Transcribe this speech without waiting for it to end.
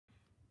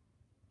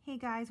Hey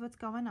guys, what's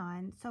going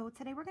on? So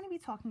today we're going to be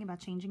talking about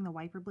changing the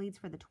wiper blades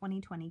for the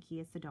 2020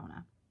 Kia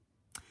Sedona.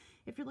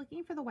 If you're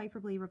looking for the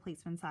wiper blade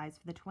replacement size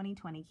for the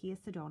 2020 Kia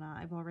Sedona,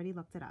 I've already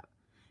looked it up.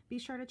 Be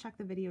sure to check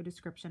the video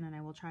description and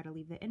I will try to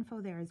leave the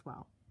info there as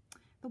well.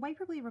 The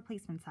wiper blade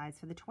replacement size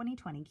for the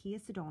 2020 Kia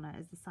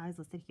Sedona is the size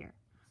listed here.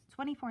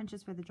 24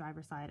 inches for the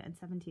driver's side and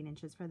 17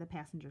 inches for the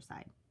passenger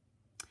side.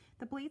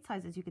 The blade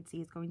size, as you can see,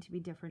 is going to be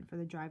different for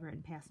the driver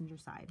and passenger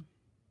side.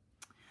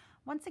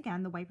 Once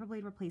again, the wiper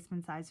blade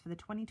replacement size for the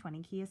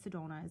 2020 Kia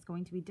Sedona is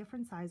going to be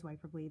different size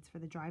wiper blades for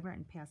the driver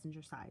and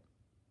passenger side.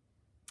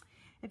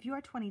 If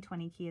your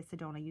 2020 Kia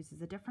Sedona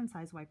uses a different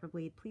size wiper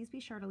blade, please be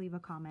sure to leave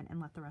a comment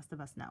and let the rest of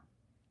us know.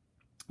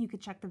 You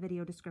could check the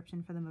video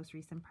description for the most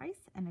recent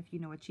price, and if you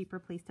know a cheaper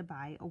place to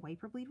buy a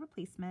wiper blade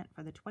replacement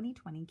for the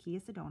 2020 Kia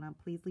Sedona,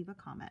 please leave a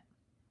comment.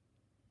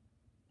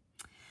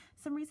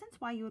 Some reasons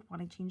why you would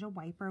want to change a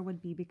wiper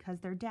would be because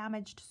they're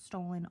damaged,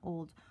 stolen,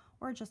 old,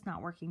 or just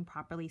not working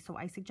properly. So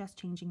I suggest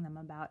changing them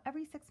about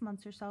every 6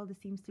 months or so. This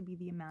seems to be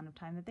the amount of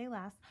time that they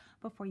last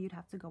before you'd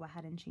have to go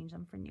ahead and change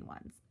them for new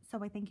ones.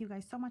 So I thank you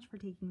guys so much for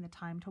taking the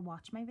time to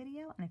watch my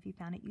video, and if you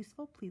found it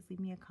useful, please leave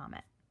me a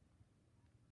comment.